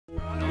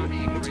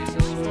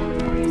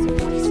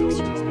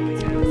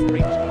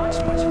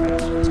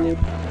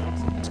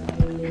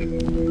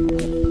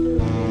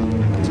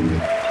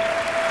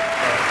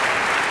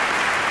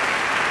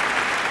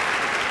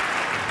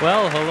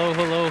Well, hello,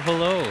 hello,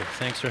 hello.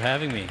 Thanks for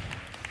having me.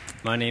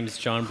 My name is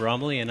John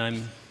Bromley, and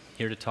I'm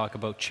here to talk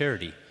about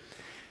charity.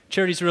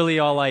 Charity's really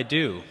all I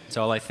do. It's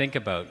all I think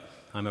about.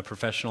 I'm a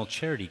professional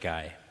charity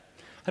guy.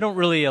 I don't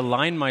really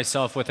align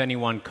myself with any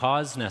one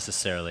cause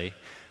necessarily,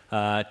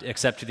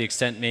 except to the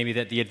extent maybe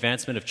that the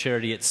advancement of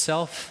charity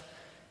itself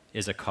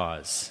is a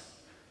cause.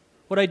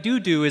 What I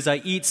do is I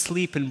eat,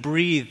 sleep, and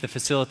breathe the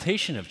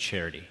facilitation of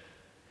charity.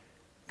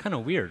 Kind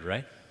of weird,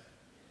 right?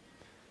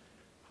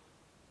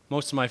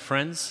 Most of my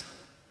friends,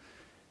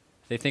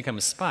 they think I'm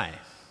a spy.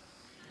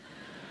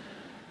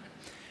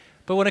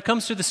 But when it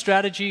comes to the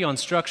strategy on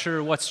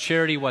structure, what's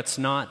charity, what's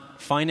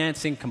not,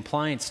 financing,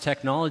 compliance,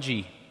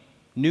 technology,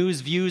 news,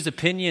 views,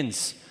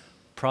 opinions,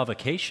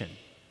 provocation,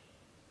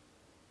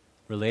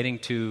 relating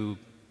to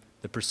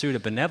the pursuit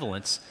of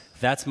benevolence,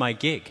 that's my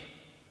gig,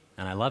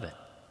 and I love it.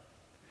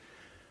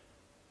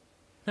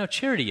 Now,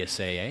 charity, you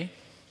say, eh?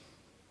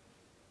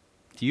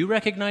 Do you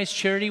recognize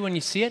charity when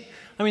you see it?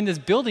 I mean, this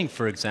building,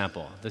 for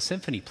example, the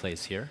symphony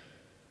plays here.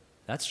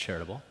 That's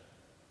charitable.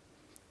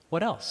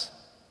 What else?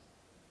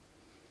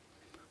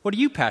 What are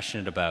you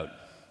passionate about?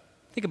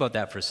 Think about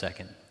that for a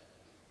second.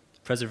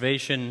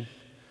 Preservation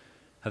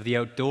of the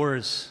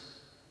outdoors,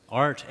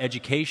 art,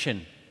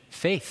 education,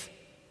 faith,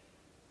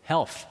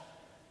 health,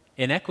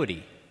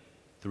 inequity,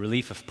 the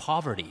relief of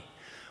poverty.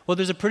 Well,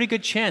 there's a pretty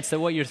good chance that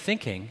what you're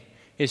thinking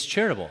is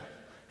charitable.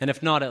 And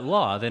if not at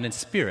law, then in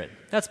spirit.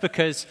 That's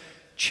because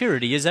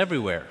charity is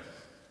everywhere.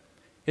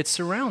 It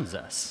surrounds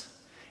us.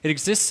 It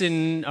exists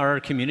in our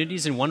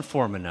communities in one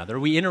form or another.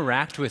 We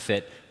interact with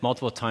it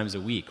multiple times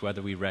a week,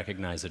 whether we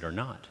recognize it or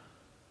not.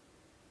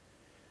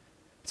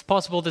 It's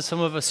possible that some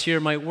of us here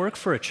might work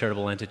for a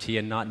charitable entity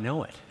and not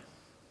know it.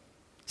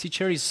 See,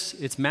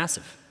 it's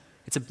massive.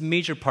 It's a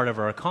major part of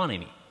our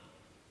economy.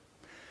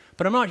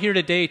 But I'm not here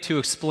today to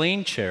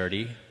explain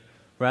charity.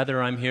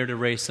 Rather, I'm here to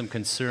raise some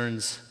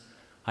concerns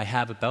I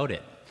have about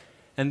it.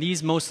 And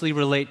these mostly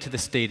relate to the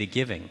state of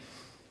giving.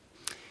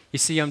 You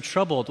see, I'm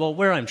troubled. Well,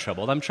 where I'm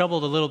troubled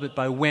a little bit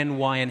by when,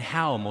 why, and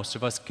how most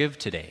of us give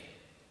today.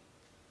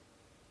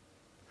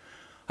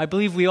 I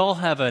believe we all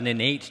have an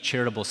innate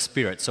charitable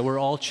spirit, so we're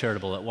all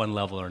charitable at one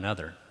level or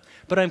another.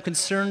 But I'm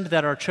concerned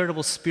that our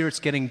charitable spirit's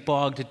getting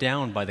bogged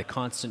down by the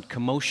constant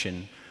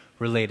commotion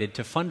related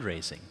to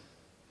fundraising.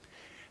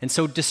 And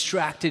so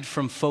distracted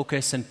from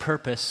focus and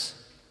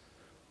purpose,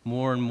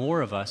 more and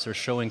more of us are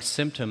showing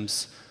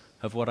symptoms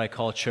of what I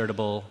call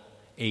charitable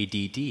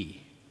ADD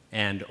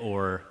and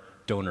or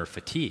donor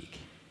fatigue.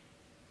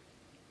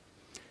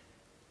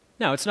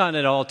 Now, it's not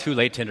at all too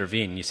late to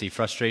intervene. You see,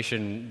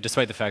 frustration,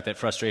 despite the fact that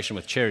frustration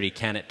with charity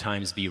can at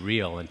times be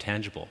real and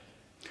tangible.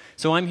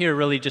 So I'm here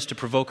really just to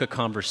provoke a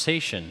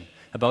conversation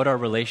about our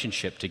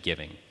relationship to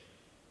giving.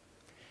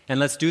 And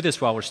let's do this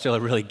while we're still a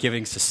really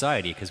giving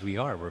society, because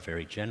we're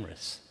very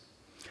generous.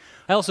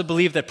 I also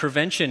believe that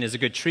prevention is a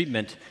good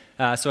treatment,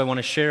 so I want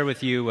to share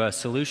with you a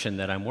solution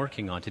that I'm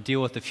working on to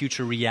deal with the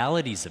future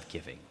realities of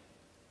giving.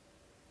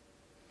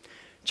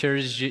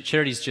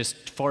 Charity is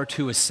just far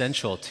too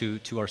essential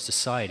to our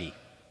society,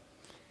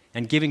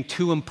 and giving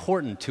too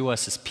important to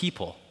us as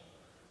people,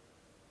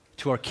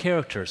 to our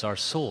characters, our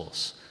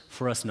souls,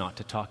 for us not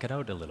to talk it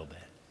out a little bit.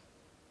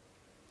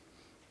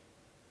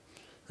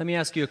 Let me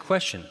ask you a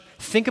question.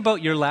 Think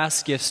about your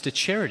last gifts to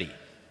charity.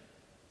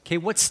 Okay,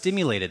 what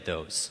stimulated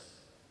those?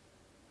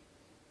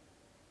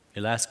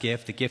 Your last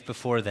gift, the gift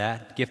before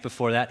that, gift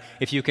before that.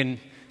 If you can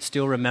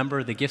still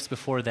remember the gifts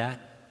before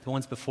that, the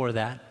ones before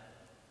that.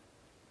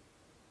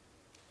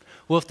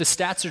 Well, if the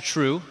stats are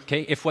true,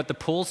 okay, if what the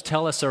polls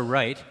tell us are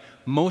right,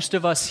 most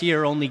of us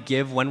here only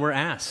give when we're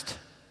asked.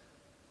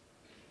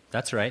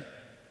 That's right.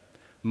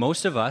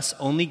 Most of us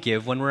only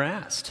give when we're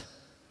asked.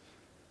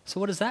 So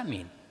what does that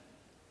mean?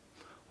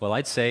 Well,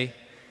 I'd say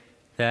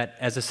that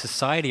as a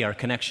society, our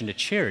connection to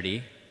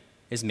charity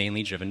is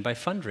mainly driven by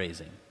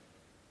fundraising.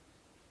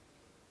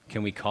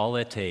 Can we call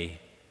it a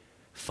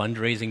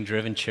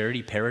fundraising-driven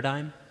charity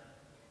paradigm?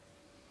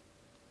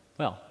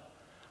 Well,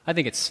 I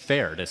think it's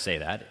fair to say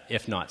that,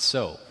 if not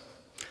so.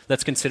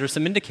 Let's consider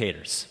some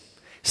indicators.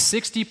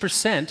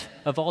 60%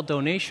 of all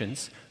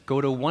donations go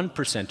to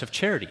 1% of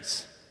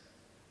charities.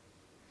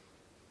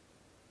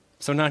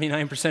 So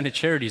 99% of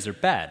charities are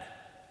bad,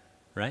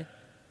 right?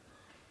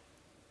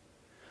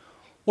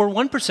 Or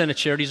 1% of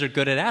charities are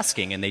good at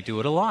asking, and they do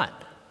it a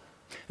lot.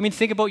 I mean,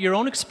 think about your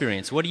own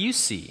experience. What do you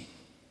see?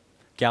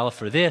 Gala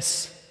for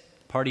this,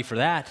 party for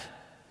that,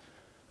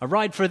 a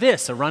ride for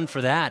this, a run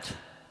for that.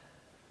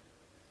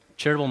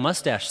 Charitable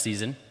mustache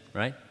season,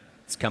 right?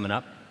 It's coming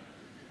up.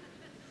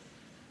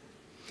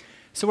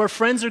 So our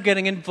friends are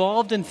getting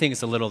involved in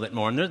things a little bit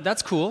more, and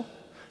that's cool.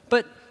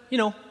 But, you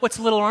know, what's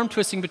a little arm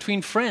twisting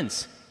between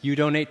friends? You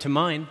donate to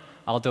mine,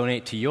 I'll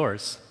donate to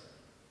yours.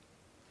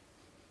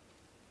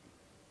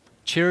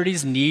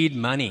 Charities need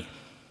money.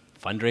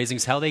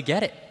 Fundraising's how they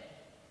get it.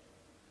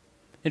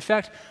 In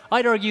fact,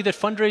 I'd argue that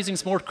fundraising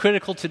is more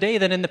critical today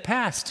than in the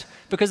past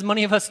because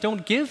many of us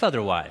don't give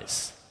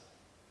otherwise.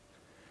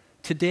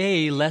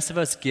 Today, less of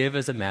us give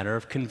as a matter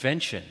of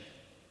convention,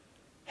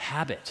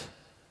 habit,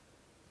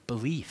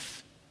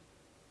 belief.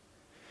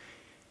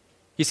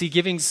 You see,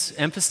 giving's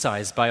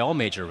emphasized by all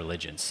major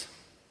religions,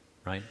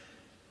 right?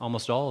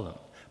 Almost all of them.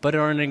 But in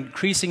an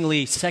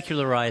increasingly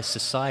secularized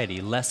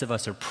society, less of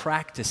us are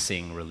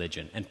practicing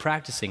religion, and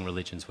practicing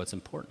religion is what's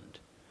important.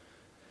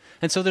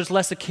 And so there's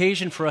less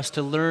occasion for us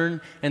to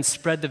learn and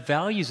spread the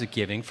values of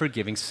giving for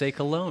giving's sake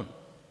alone.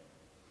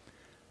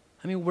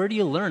 I mean, where do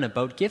you learn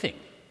about giving?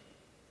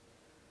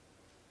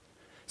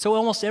 So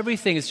almost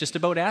everything is just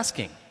about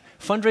asking.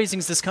 Fundraising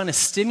is this kind of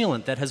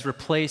stimulant that has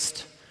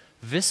replaced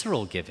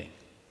visceral giving.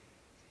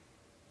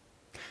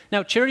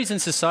 Now, charities in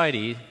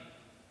society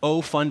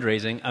owe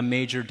fundraising a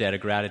major debt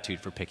of gratitude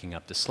for picking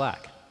up the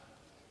slack.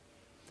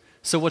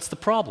 So what's the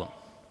problem?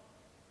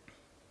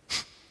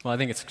 Well, I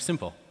think it's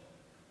simple.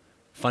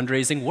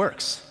 Fundraising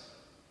works.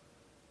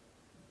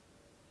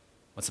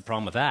 What's the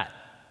problem with that?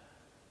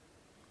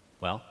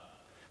 Well,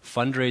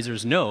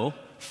 fundraisers know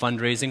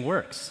fundraising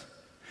works,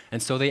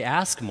 and so they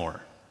ask more.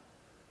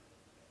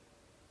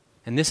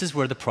 And this is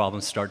where the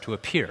problems start to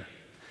appear.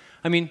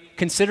 I mean,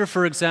 consider,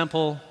 for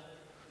example,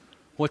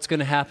 what's going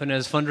to happen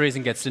as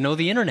fundraising gets to know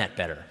the internet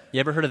better. You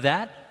ever heard of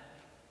that?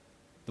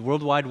 The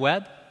World Wide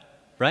Web,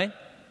 right?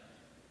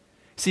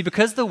 See,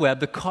 because of the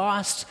web, the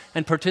cost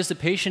and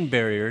participation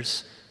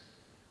barriers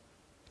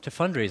to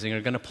fundraising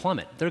are going to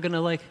plummet. They're going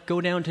to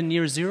go down to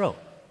near zero.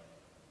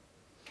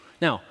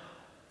 Now,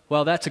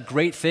 while that's a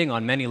great thing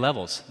on many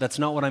levels, that's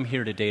not what I'm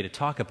here today to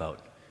talk about.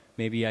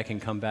 Maybe I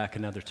can come back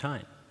another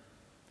time.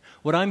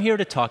 What I'm here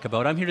to talk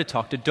about, I'm here to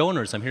talk to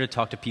donors. I'm here to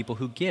talk to people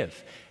who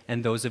give,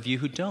 and those of you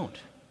who don't.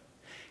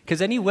 Because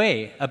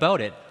anyway,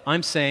 about it,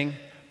 I'm saying,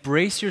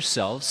 brace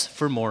yourselves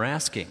for more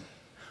asking.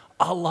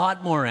 A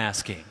lot more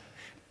asking.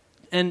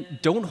 And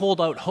don't hold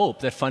out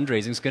hope that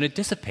fundraising is going to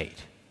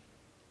dissipate.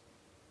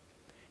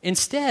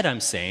 Instead,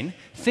 I'm saying,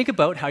 think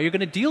about how you're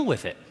going to deal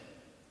with it.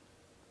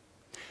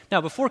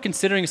 Now, before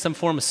considering some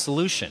form of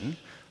solution,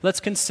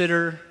 let's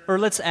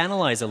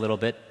analyze a little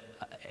bit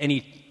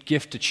any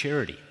gift to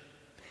charity.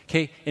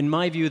 Okay, in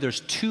my view, there's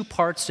two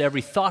parts to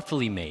every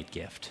thoughtfully made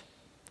gift.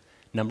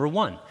 Number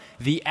one,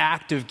 the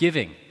act of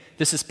giving.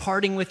 This is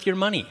parting with your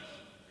money,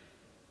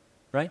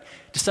 right?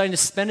 Deciding to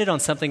spend it on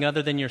something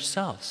other than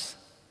yourselves.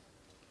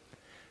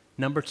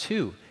 Number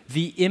two,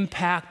 the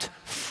impact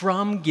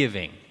from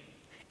giving.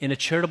 In a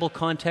charitable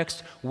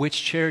context,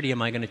 which charity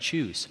am I going to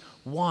choose?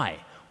 Why?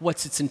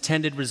 What's its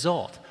intended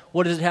result?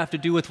 What does it have to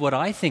do with what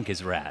I think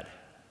is rad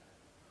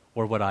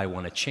or what I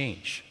want to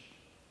change?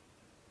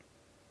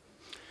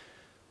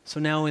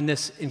 So now in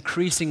this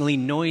increasingly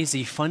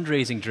noisy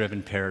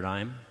fundraising-driven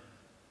paradigm,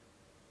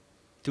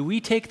 do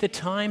we take the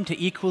time to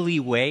equally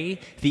weigh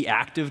the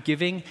act of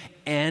giving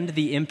and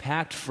the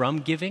impact from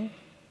giving?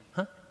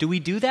 Huh? Do we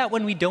do that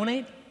when we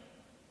donate?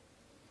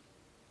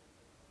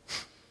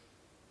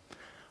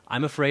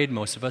 I'm afraid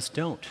most of us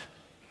don't.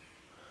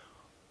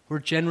 We're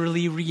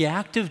generally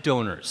reactive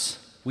donors.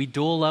 We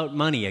dole out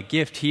money, a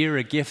gift here,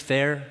 a gift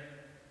there,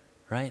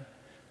 right?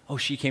 Oh,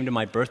 she came to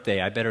my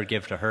birthday, I better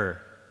give to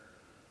her.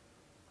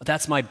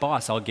 That's my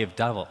boss, I'll give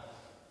double.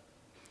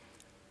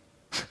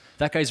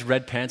 That guy's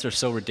red pants are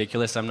so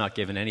ridiculous, I'm not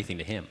giving anything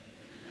to him.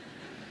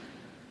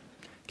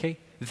 Okay,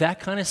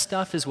 that kind of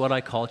stuff is what I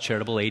call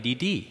charitable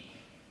ADD.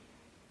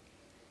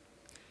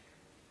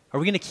 Are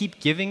we going to keep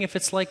giving if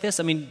it's like this?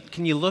 I mean,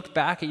 can you look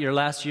back at your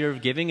last year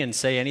of giving and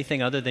say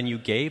anything other than you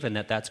gave and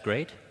that's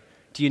great?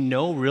 Do you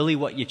know really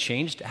what you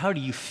changed? How do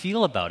you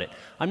feel about it?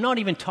 I'm not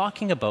even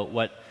talking about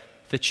what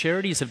the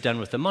charities have done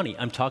with the money.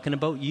 I'm talking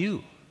about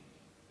you.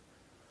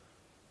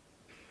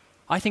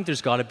 I think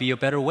there's got to be a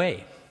better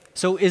way.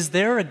 So is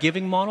there a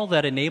giving model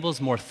that enables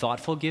more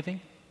thoughtful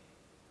giving?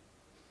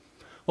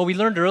 Well, we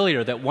learned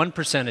earlier that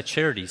 1% of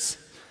charities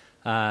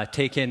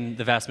take in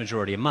the vast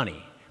majority of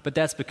money. But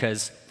that's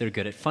because they're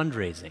good at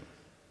fundraising,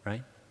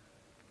 right?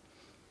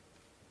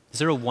 Is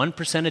there a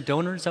 1% of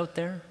donors out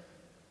there?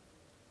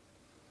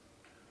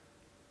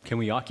 Can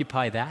we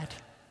occupy that?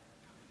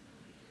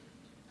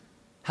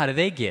 How do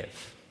they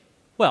give?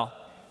 Well,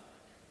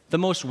 the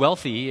most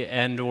wealthy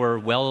and or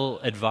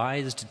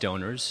well-advised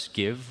donors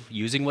give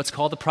using what's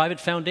called the private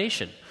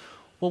foundation.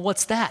 Well,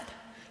 what's that?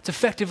 It's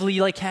effectively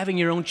like having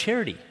your own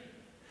charity.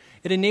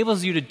 It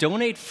enables you to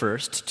donate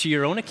first to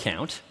your own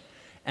account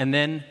and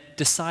then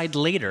decide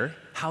later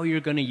how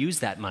you're going to use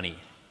that money,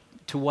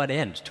 to what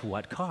end, to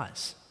what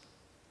cause.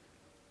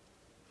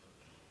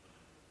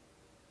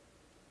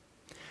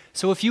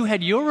 So if you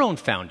had your own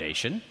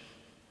foundation,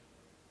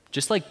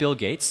 just like Bill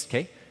Gates,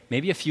 okay,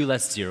 maybe a few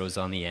less zeros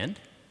on the end,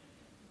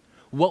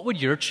 what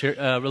would your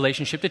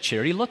relationship to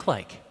charity look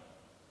like?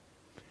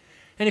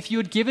 And if you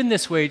had given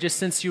this way just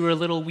since you were a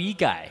little wee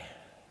guy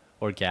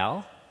or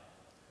gal,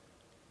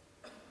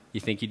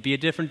 you think you'd be a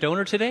different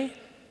donor today?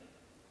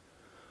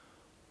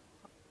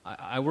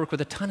 I work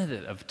with a ton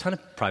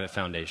of private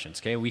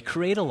foundations, okay? We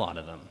create a lot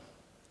of them.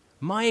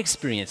 My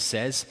experience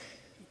says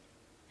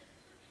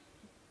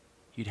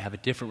you'd have a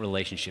different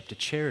relationship to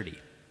charity,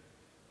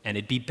 and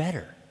it'd be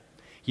better.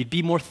 You'd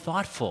be more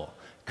thoughtful,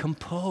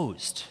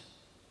 composed.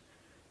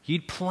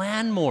 You'd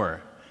plan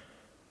more.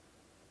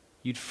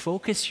 You'd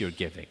focus your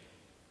giving.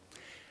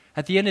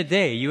 At the end of the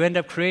day, you end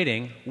up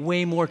creating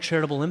way more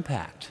charitable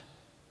impact.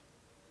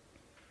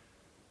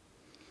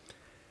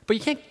 But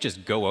you can't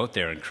just go out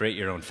there and create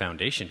your own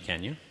foundation,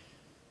 can you?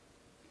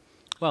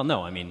 Well,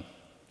 no, I mean,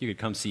 you could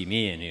come see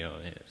me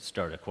and,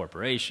 start a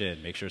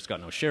corporation, make sure it's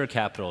got no share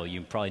capital.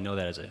 You probably know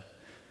that as a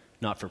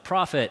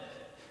not-for-profit,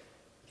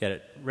 get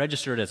it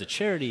registered as a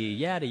charity,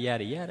 yada,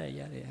 yada, yada,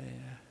 yada,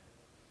 yada.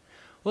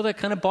 Well, that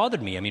kind of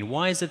bothered me. I mean,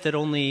 why is it that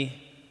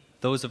only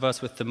those of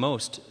us with the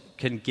most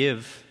can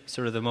give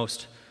sort of the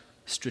most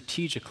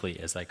strategically,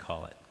 as I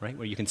call it, right?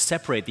 Where you can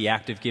separate the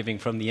act of giving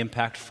from the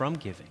impact from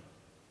giving.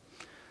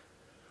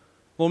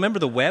 Well, remember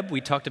the web?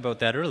 We talked about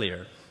that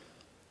earlier.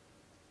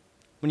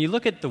 When you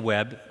look at the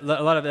web,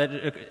 a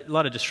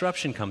lot of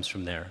disruption comes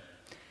from there.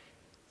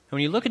 And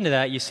when you look into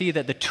that, you see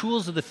that the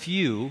tools of the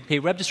few,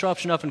 web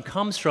disruption often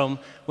comes from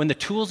when the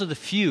tools of the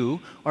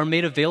few are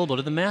made available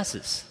to the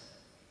masses.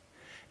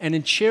 And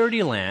in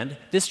charity land,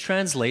 this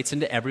translates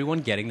into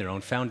everyone getting their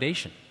own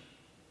foundation.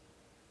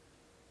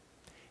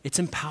 It's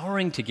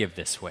empowering to give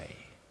this way.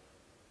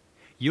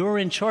 You're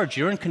in charge,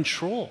 you're in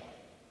control.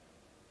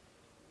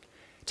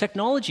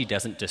 Technology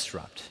doesn't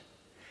disrupt,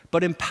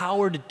 but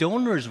empowered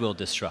donors will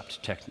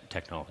disrupt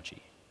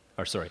technology.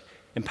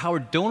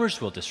 Empowered donors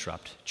will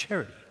disrupt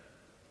charity.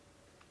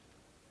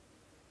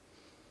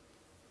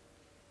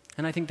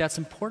 And I think that's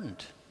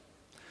important.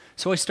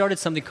 So I started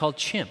something called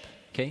Chimp,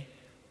 okay?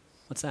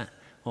 What's that?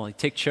 Well, you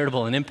take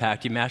charitable and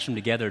impact, you mash them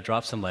together,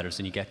 drop some letters,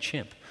 and you get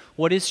Chimp.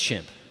 What is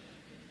Chimp?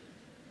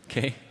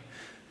 Okay?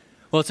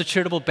 Well, it's a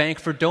charitable bank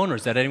for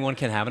donors that anyone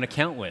can have an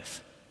account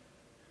with.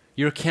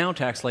 Your account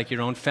acts like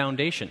your own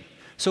foundation.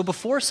 So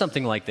before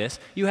something like this,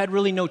 you had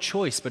really no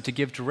choice but to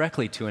give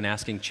directly to an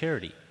asking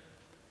charity.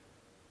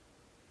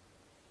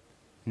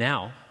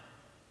 Now,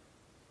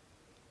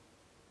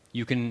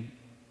 you can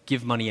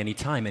give money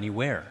anytime,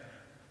 anywhere,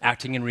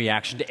 acting in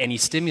reaction to any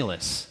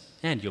stimulus,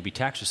 and you'll be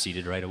tax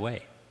receipted right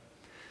away.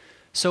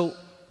 So,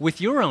 with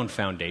your own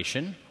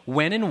foundation,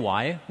 when and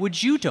why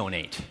would you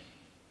donate?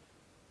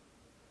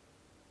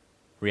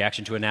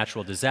 Reaction to a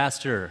natural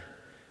disaster,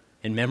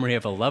 in memory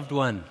of a loved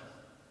one,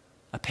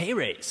 a pay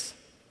raise,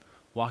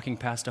 walking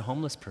past a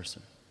homeless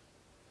person,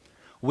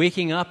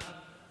 waking up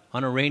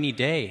on a rainy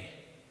day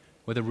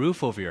with a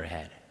roof over your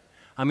head.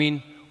 I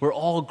mean, we're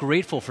all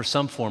grateful for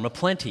some form of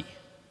plenty.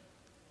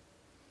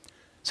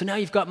 So now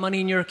you've got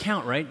money in your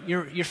account, right?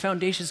 Your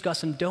foundation's got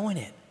some dough in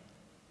it.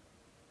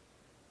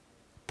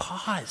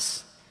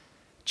 Pause,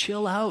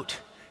 chill out,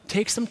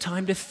 take some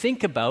time to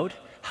think about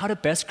how to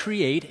best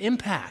create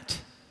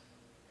impact.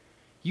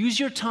 Use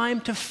your time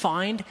to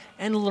find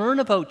and learn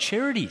about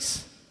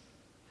charities.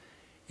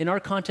 In our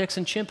context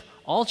in Chimp,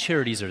 all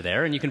charities are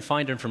there, and you can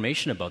find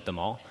information about them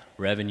all.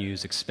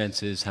 Revenues,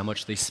 expenses, how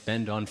much they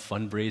spend on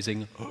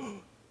fundraising,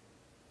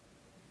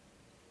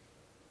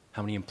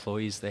 how many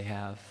employees they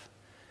have.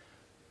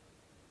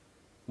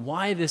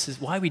 Why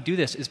we do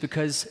this is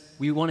because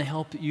we want to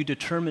help you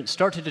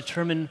start to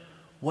determine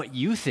what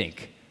you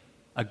think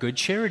a good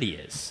charity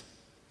is.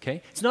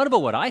 Okay? It's not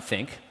about what I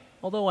think,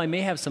 although I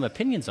may have some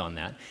opinions on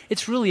that.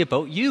 It's really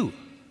about you.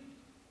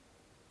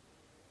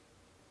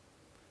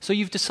 So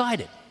you've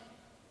decided.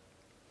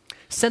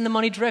 Send the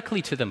money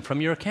directly to them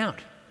from your account.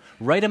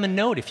 Write them a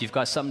note if you've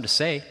got something to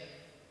say.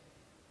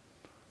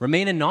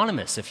 Remain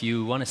anonymous if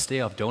you want to stay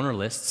off donor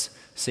lists.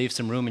 Save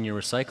some room in your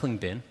recycling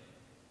bin.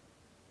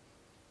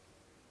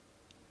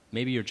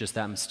 Maybe you're just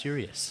that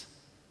mysterious.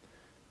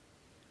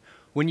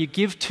 When you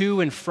give to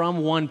and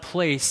from one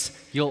place,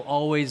 you'll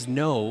always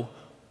know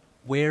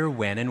where,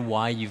 when, and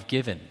why you've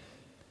given.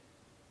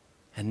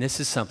 And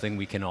this is something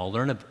we can all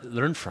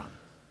learn from.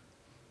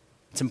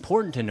 It's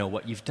important to know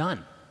what you've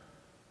done.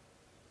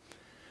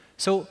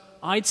 So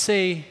I'd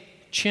say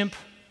Chimp,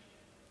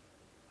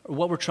 or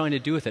what we're trying to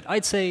do with it,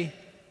 I'd say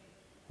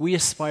we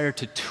aspire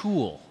to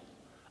tool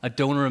a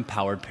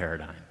donor-empowered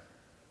paradigm.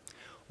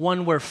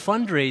 One where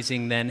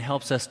fundraising then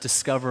helps us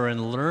discover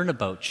and learn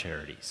about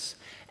charities,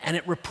 and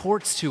it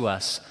reports to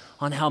us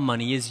on how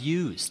money is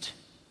used.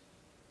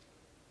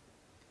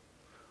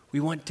 We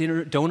want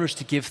donors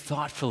to give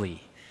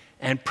thoughtfully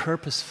and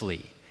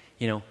purposefully,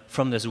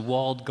 from this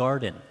walled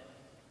garden.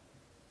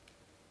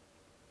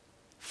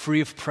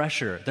 Free of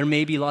pressure. There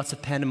may be lots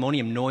of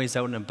pandemonium, noise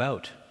out and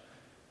about.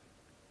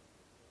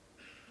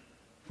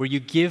 Where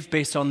you give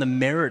based on the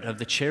merit of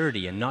the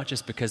charity and not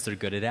just because they're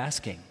good at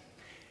asking.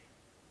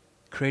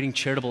 Creating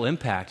charitable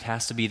impact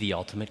has to be the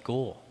ultimate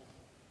goal.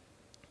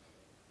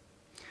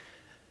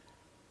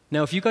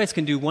 Now, if you guys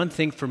can do one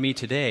thing for me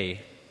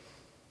today,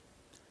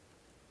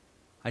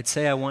 I'd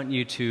say I want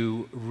you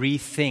to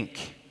rethink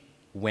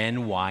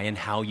when, why, and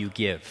how you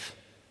give.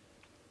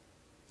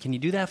 Can you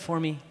do that for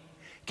me?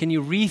 Can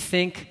you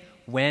rethink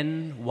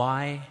when,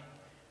 why,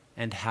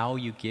 and how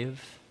you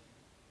give?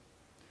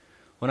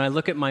 When I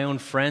look at my own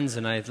friends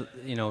and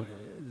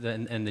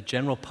and the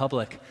general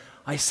public,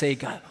 I say,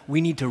 God, we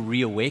need to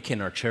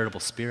reawaken our charitable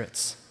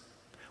spirits.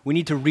 We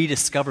need to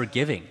rediscover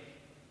giving.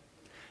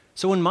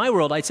 So in my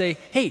world, I'd say,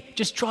 hey,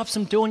 just drop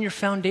some dough in your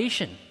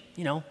foundation,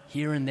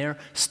 here and there.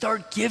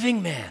 Start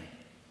giving, man.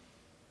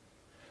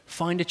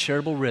 Find a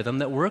charitable rhythm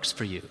that works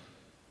for you.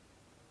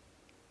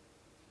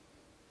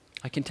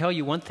 I can tell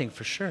you one thing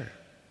for sure.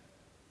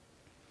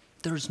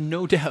 There's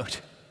no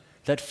doubt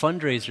that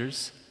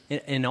fundraisers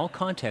in all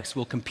contexts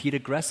will compete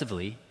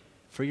aggressively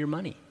for your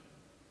money.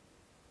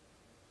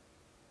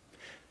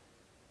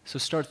 So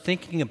start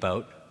thinking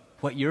about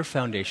what your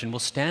foundation will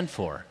stand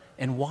for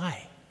and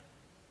why.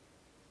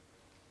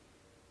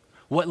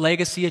 What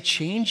legacy of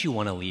change you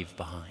want to leave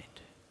behind.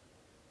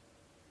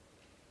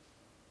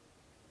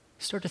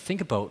 Start to think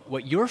about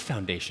what your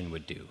foundation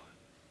would do.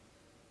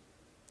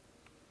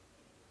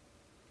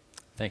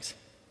 Thanks.